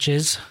 namaste,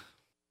 bitches.